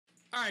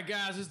All right,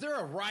 guys, is there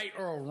a right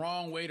or a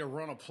wrong way to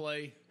run a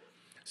play?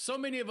 So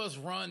many of us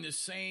run the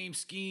same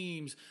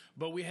schemes,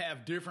 but we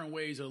have different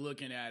ways of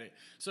looking at it.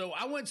 So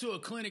I went to a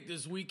clinic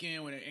this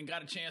weekend and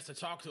got a chance to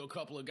talk to a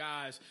couple of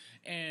guys.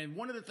 And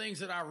one of the things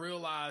that I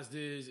realized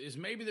is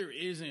maybe there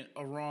isn't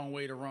a wrong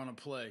way to run a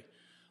play.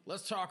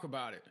 Let's talk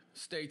about it.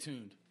 Stay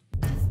tuned.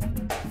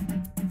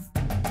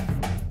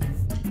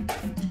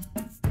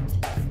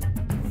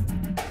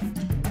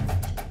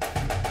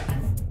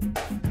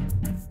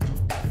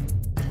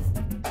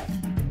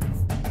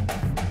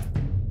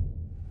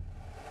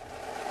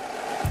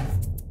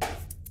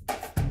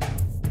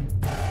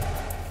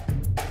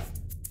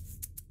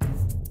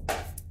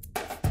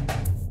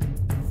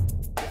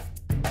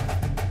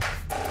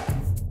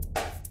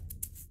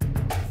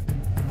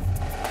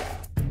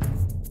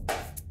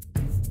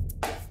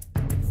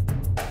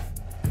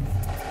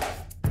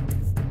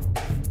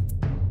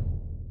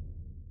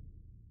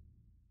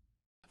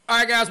 All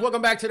right, guys,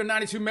 welcome back to the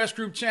 92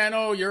 Meshgroup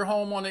channel, your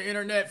home on the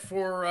internet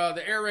for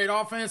the air raid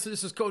offense.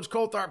 This is Coach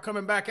Coltharp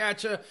coming back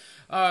at you.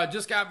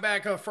 Just got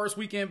back, first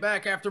weekend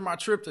back after my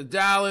trip to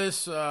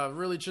Dallas.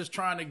 Really just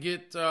trying to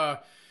get,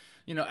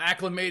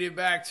 acclimated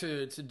back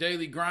to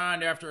daily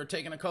grind after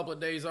taking a couple of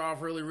days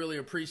off. Really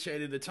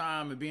appreciated the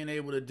time and being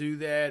able to do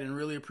that, and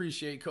really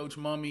appreciate Coach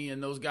Mummy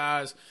and those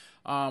guys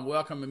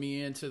welcoming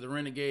me into the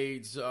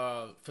Renegades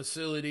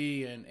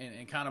facility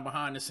and kind of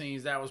behind the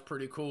scenes. That was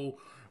pretty cool.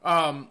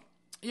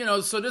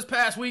 So this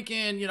past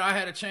weekend, I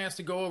had a chance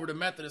to go over to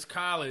Methodist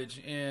College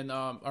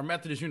or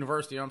Methodist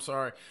University,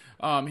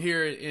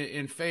 here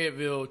in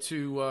Fayetteville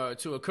to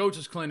a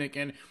coach's clinic.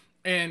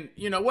 And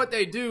what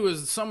they do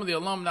is some of the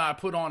alumni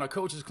put on a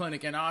coach's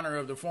clinic in honor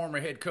of the former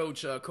head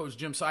coach, Coach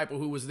Jim Seipel,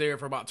 who was there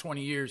for about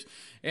 20 years.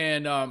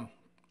 And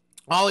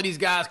all of these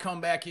guys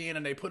come back in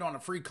and they put on a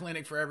free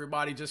clinic for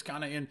everybody, just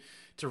kind of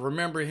to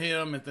remember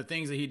him and the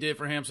things that he did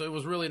for him. So it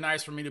was really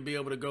nice for me to be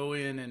able to go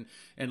in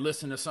and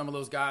listen to some of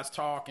those guys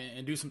talk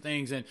and do some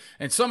things. And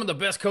some of the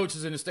best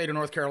coaches in the state of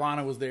North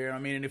Carolina was there. I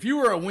mean, and if you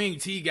were a wing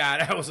T guy,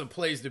 that was a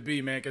place to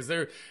be, man, because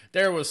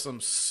there was some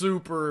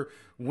super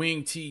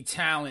wing T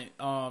talent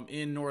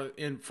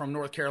from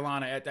North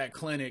Carolina at that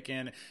clinic.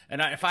 And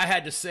if I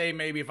had to say,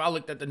 maybe if I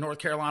looked at the North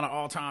Carolina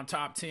all-time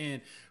top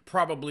 10,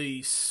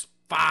 probably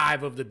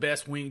 5 of the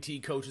best wing T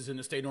coaches in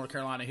the state of North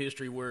Carolina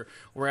history were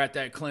at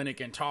that clinic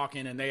and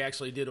talking, and they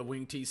actually did a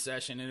wing T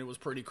session, and it was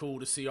pretty cool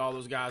to see all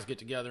those guys get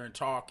together and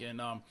talk. And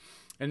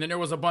then there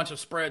was a bunch of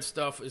spread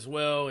stuff as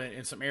well,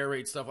 and some air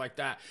raid stuff like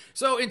that.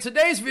 So in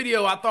today's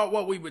video, I thought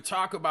what we would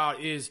talk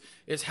about is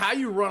how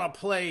you run a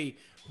play,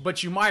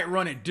 but you might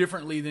run it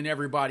differently than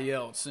everybody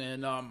else.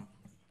 And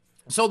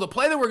so the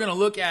play that we're going to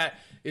look at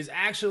is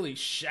actually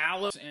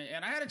shallow.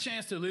 And I had a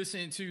chance to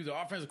listen to the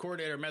offensive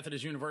coordinator at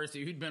Methodist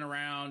University, who'd been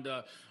around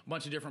a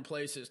bunch of different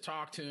places,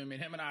 talk to him. And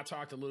him and I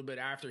talked a little bit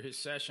after his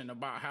session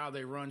about how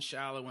they run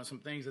shallow and some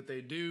things that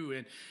they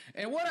do.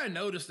 And what I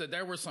noticed, that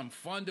there were some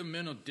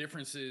fundamental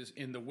differences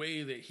in the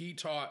way that he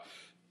taught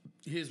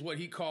what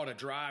he called a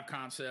drive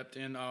concept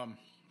and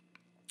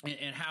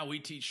how we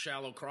teach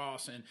shallow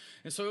cross. And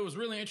so it was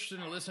really interesting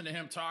to listen to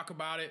him talk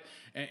about it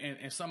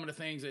and some of the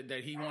things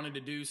that he wanted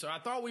to do. So I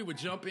thought we would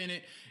jump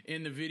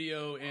in the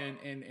video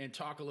and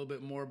talk a little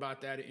bit more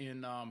about that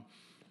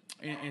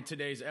in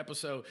today's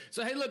episode.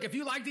 So, hey, look, if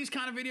you like these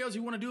kind of videos,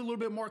 you want to do a little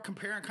bit more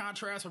compare and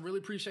contrast, I really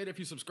appreciate it if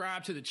you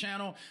subscribe to the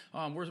channel.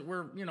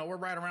 We're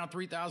right around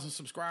 3,000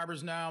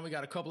 subscribers now. We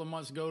got a couple of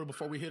months to go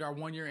before we hit our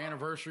 1-year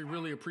anniversary.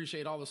 Really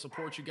appreciate all the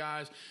support you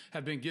guys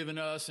have been giving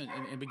us and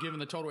been giving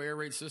the Total Air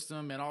Raid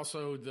system, and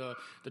also the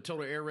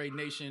Total Air Raid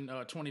Nation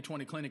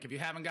 2020 clinic. If you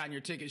haven't gotten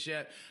your tickets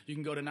yet, you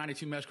can go to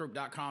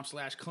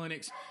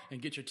 92meshgroup.com/clinics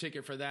and get your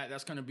ticket for that.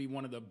 That's going to be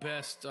one of the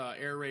best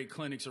air raid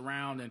clinics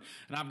around. And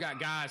I've got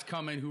guys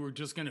coming who are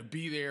just going to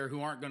be there,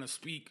 who aren't going to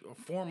speak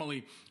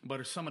formally,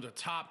 but are some of the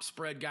top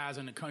spread guys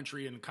in the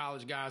country, and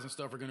college guys and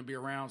stuff are going to be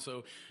around.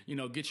 So,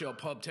 get you a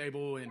pub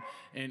table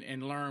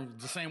and learn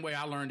the same way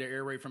I learned the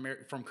air raid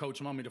from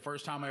Coach Mummy. The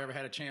first time I ever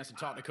had a chance to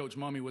talk to Coach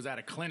Mummy was at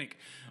a clinic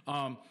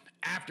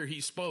after he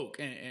spoke.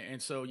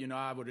 And so,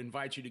 I would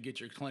invite you to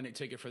get your clinic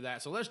ticket for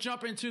that. So let's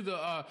jump into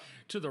the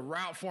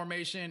route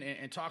formation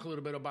and talk a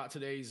little bit about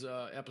today's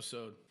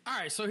episode. All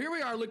right, so here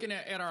we are looking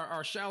at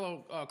our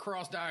shallow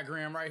cross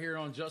diagram right here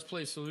on Just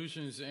Play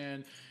Solutions.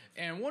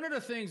 And one of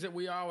the things that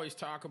we always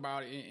talk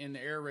about in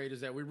the air raid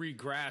is that we read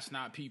grass,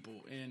 not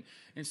people.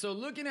 And so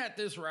looking at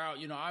this route,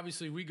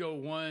 obviously we go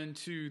 1,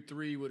 2,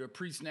 3 with a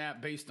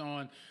pre-snap based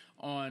on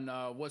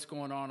what's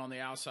going on the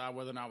outside,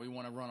 whether or not we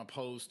want to run a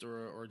post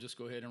or just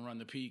go ahead and run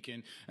the peak.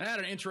 And I had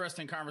an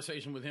interesting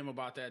conversation with him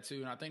about that too.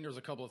 And I think there's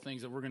a couple of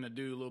things that we're going to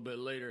do a little bit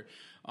later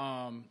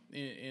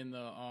in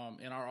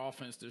our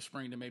offense this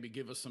spring to maybe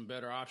give us some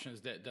better options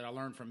that I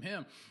learned from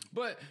him.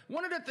 But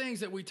one of the things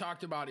that we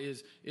talked about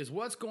is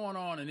what's going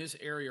on in this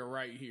area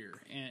right here.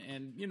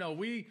 And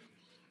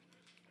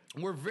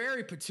we're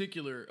very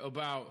particular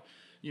about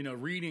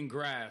reading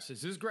grass.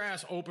 Is this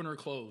grass open or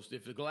closed?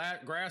 If the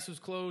grass is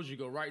closed, you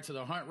go right to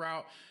the hunt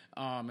route,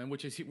 and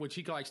which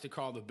he likes to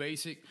call the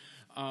basic.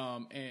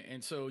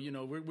 And so, you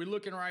know, we're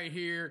looking right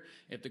here.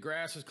 If the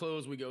grass is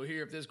closed, we go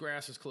here. If this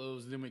grass is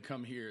closed, then we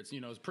come here. It's,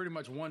 you know, it's pretty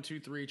much 1, 2,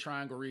 3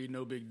 triangle read,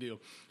 no big deal.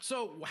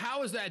 So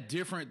how is that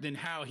different than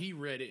how he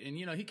read it? And,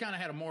 you know, he kind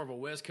of had a more of a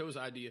West Coast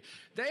idea.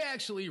 They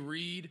actually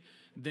read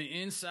the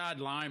inside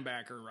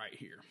linebacker right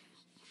here.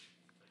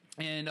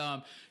 And,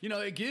 you know,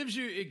 it gives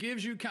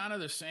you kind of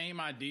the same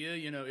idea.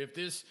 You know, if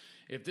this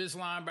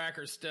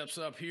linebacker steps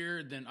up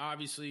here, then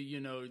obviously, you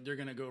know, they're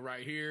going to go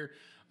right here,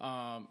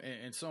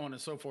 and so on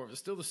and so forth. It's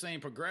still the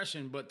same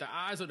progression, but the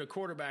eyes of the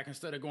quarterback,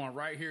 instead of going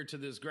right here to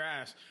this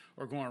grass,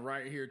 are going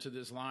right here to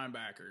this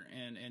linebacker.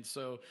 And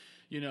so,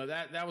 you know,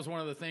 that was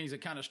one of the things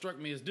that kind of struck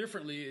me as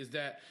differently, is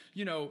that,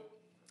 you know,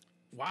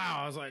 wow,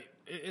 I was like,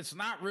 it's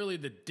not really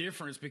the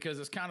difference, because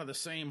it's kind of the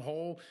same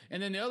hole.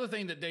 And then the other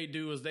thing that they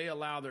do is they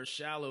allow their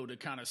shallow to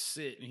kind of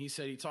sit. And he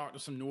said he talked to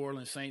some New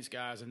Orleans Saints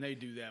guys, and they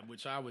do that,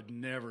 which I would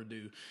never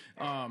do.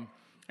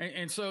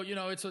 And so, you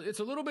know, it's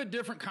a little bit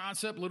different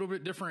concept, a little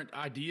bit different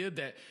idea,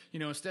 that, you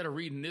know, instead of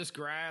reading this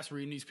grass,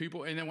 reading these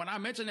people. And then when I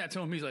mentioned that to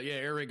him, he's like, yeah,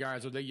 air raid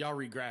guys, y'all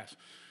read grass.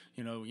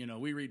 You know,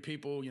 we read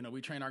people, you know,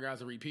 we train our guys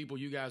to read people,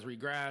 you guys read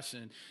grass,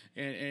 and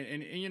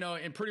you know,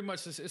 and pretty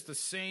much it's the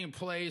same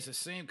plays, the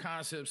same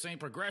concept, same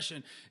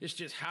progression. It's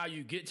just how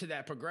you get to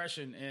that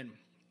progression. And,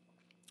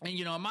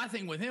 you know, my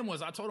thing with him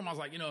was, I told him, I was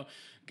like, you know,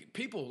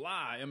 people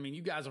lie. I mean,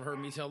 you guys have heard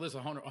me tell this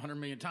 100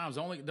 million times.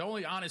 The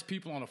only honest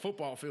people on a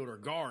football field are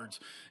guards.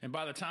 And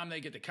by the time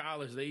they get to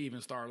college, they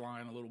even start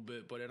lying a little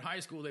bit. But at high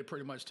school, they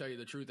pretty much tell you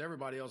the truth.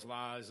 Everybody else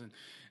lies.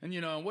 And you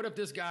know, what if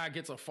this guy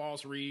gets a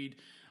false read?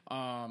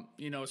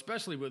 You know,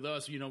 especially with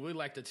us, you know, we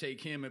like to take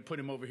him and put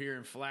him over here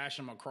and flash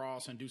him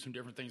across and do some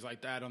different things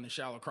like that on the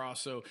shallow cross.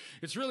 So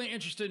it's really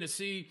interesting to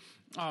see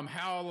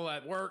how all of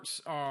that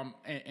works,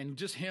 and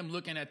just him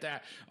looking at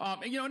that.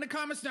 And, you know, in the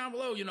comments down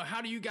below, you know,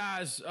 how do you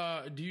guys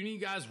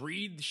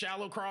read the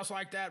shallow cross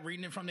like that,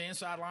 reading it from the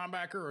inside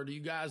linebacker, or do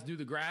you guys do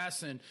the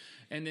grass? And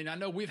then I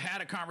know we've had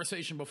a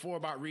conversation before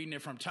about reading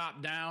it from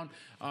top down.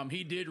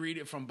 He did read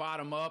it from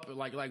bottom up,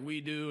 like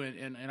we do,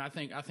 and I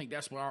think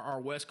that's where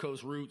our West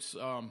Coast roots.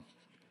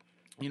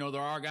 You know,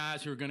 there are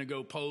guys who are going to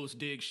go post,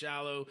 dig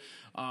shallow,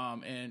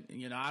 and,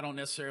 you know, I don't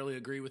necessarily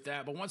agree with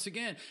that. But once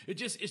again,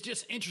 it's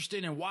just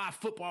interesting, and why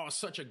football is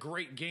such a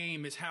great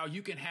game is how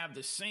you can have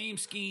the same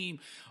scheme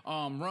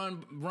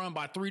run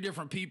by 3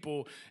 different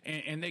people,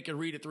 and they can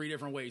read it 3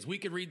 different ways. We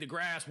could read the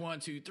grass 1,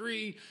 2,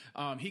 3.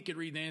 He could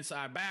read the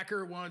inside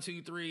backer 1,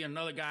 2, 3.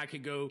 Another guy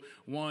could go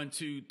 1,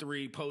 2,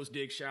 3, post,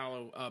 dig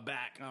shallow,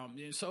 back.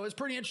 So it's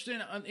pretty interesting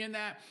in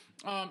that.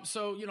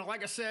 So, you know,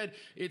 like I said,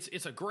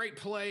 it's a great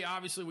play.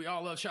 Obviously, we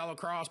all love shallow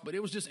cross, but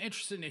it was just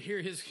interesting to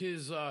hear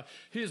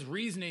his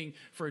reasoning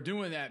for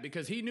doing that,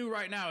 because he knew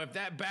right now if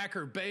that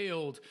backer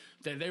bailed,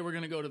 that they were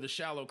going to go to the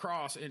shallow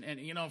cross. And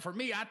you know, for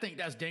me, I think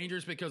that's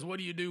dangerous, because what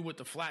do you do with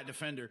the flat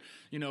defender?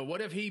 You know,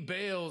 what if he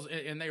bails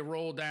and they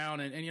roll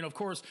down? And you know, of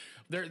course,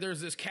 there's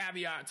this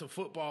caveat to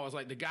football. It's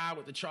like the guy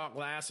with the chalk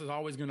glass is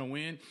always going to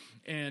win.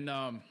 And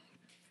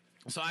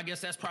so I guess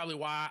that's probably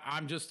why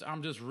I'm just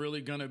really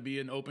gonna be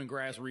an open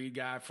grass read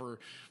guy for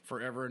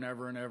forever and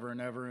ever and ever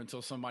and ever,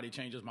 until somebody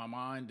changes my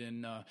mind.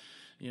 And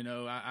you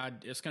know,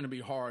 it's gonna be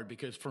hard,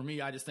 because for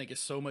me, I just think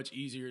it's so much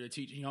easier to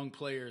teach young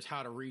players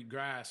how to read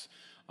grass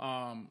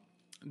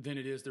than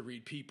it is to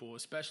read people,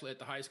 especially at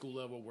the high school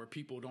level, where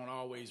people don't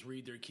always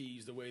read their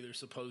keys the way they're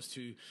supposed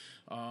to,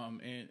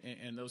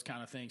 and those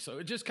kind of things. So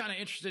it's just kind of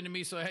interesting to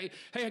me. So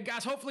hey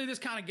guys, hopefully this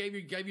kind of gave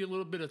you a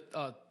little bit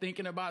of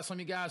thinking about. Some of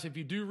you guys, if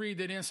you do read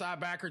that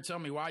inside backer, tell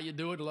me why you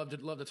do it.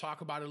 I'd love to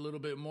talk about it a little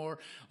bit more.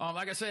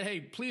 Like I said,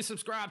 hey, please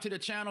subscribe to the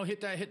channel,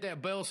 hit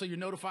that bell so you're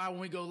notified when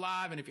we go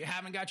live. And if you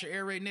haven't got your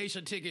Air Raid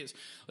Nation tickets,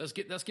 let's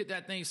get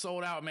that thing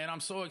sold out, man. I'm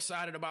so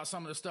excited about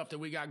some of the stuff that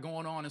we got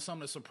going on, and some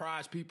of the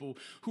surprise people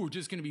who are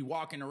just going to be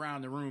walking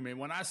around the room. And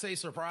when I say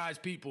surprise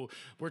people,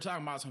 we're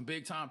talking about some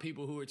big time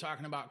people who are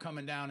talking about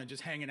coming down and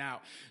just hanging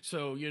out.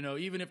 So, you know,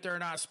 even if they're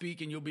not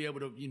speaking, you'll be able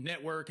to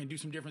network and do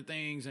some different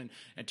things, and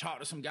talk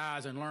to some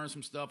guys and learn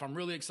some stuff. I'm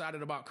really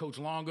excited about Coach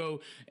Longo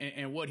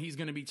and what he's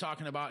going to be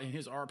talking about in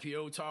his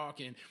RPO talk,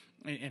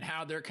 and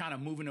how they're kind of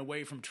moving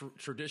away from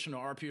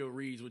traditional RPO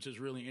reads, which is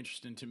really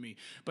interesting to me.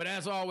 But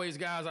as always,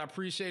 guys, I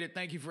appreciate it.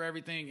 Thank you for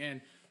everything,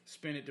 and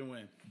spin it to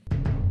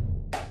win.